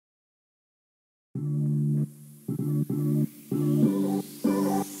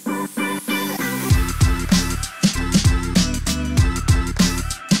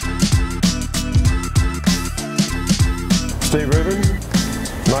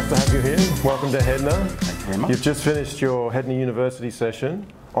Nice to have you here. Welcome to HEDNA. Thank you very much. You've just finished your HEDNA University session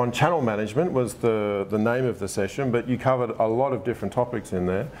on channel management was the name of the session, but you covered a lot of different topics in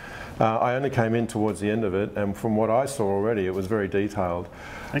there. I only came in towards the end of it, and from what I saw already, it was very detailed.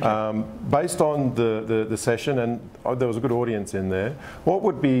 Based on the session, and there was a good audience in there, what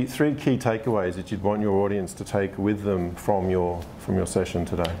would be 3 key takeaways that you'd want your audience to take with them from your session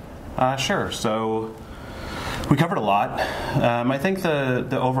today? Sure. So we covered a lot. I think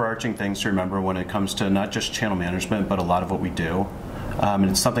the overarching things to remember when it comes to not just channel management, but a lot of what we do, and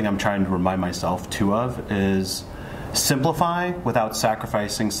it's something I'm trying to remind myself too of, is simplify without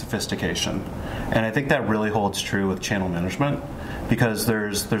sacrificing sophistication. And I think that really holds true with channel management, because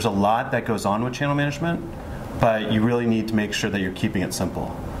there's a lot that goes on with channel management, but you really need to make sure that you're keeping it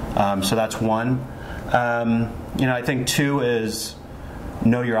simple. So that's one. I think 2 is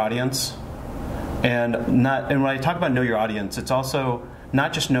know your audience. And when I talk about know your audience, it's also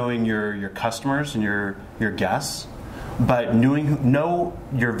not just knowing your customers and your guests, but know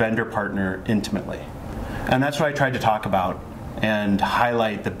your vendor partner intimately. And that's what I tried to talk about and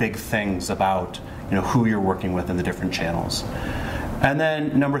highlight the big things about who you're working with in the different channels. And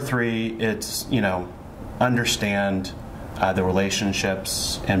then number 3, it's understand the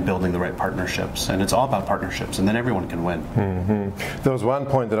relationships and building the right partnerships. And it's all about partnerships, and then everyone can win. Mm-hmm. There was one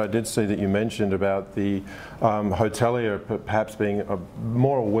point that I did see that you mentioned about the hotelier perhaps being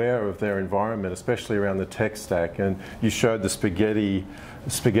more aware of their environment, especially around the tech stack, and you showed the spaghetti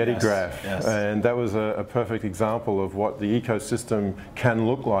graph, and that was a perfect example of what the ecosystem can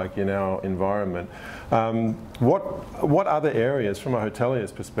look like in our environment. What other areas, from a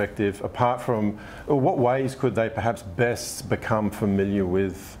hotelier's perspective, apart from what ways could they perhaps best become familiar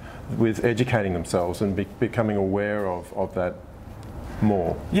with educating themselves and becoming aware of that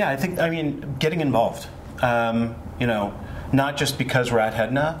more? Yeah, I mean, getting involved. Not just because we're at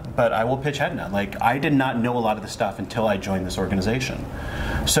HEDNA, but I will pitch HEDNA. Like, I did not know a lot of the stuff until I joined this organization.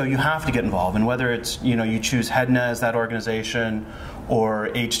 So you have to get involved, and whether it's you choose HEDNA as that organization, or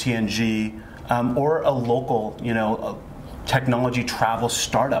HTNG, or a local technology travel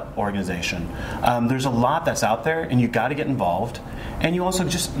startup organization. There's a lot that's out there, and you got to get involved. And you also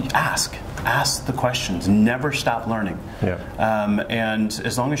just ask the questions. Never stop learning. Yeah. And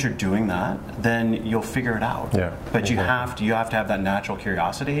as long as you're doing that, then you'll figure it out. Yeah. But you have to have that natural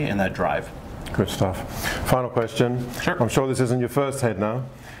curiosity and that drive. Good stuff. Final question. Sure. I'm sure this isn't your first HEDNA.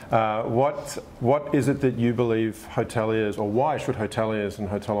 What is it that you believe hoteliers, or why should hoteliers and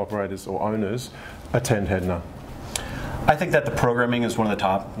hotel operators or owners attend HEDNA? I think that the programming is one of the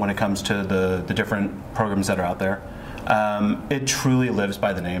top when it comes to the different programs that are out there. It truly lives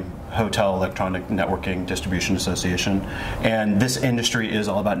by the name, Hotel Electronic Networking Distribution Association, and this industry is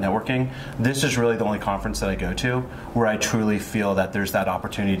all about networking. This is really the only conference that I go to where I truly feel that there's that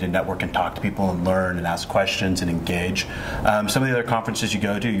opportunity to network and talk to people and learn and ask questions and engage. Some of the other conferences you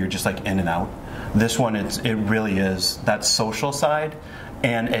go to, you're just like in and out. This one, it really is that social side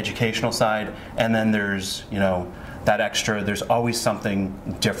and educational side, and then there's that extra, there's always something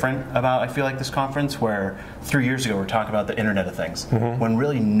different about, I feel like, this conference, where 3 years ago we were talking about the Internet of Things, when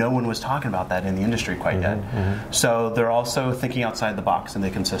really no one was talking about that in the industry quite yet. So they're also thinking outside the box, and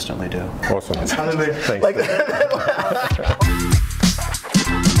they consistently do. Awesome. Thanks.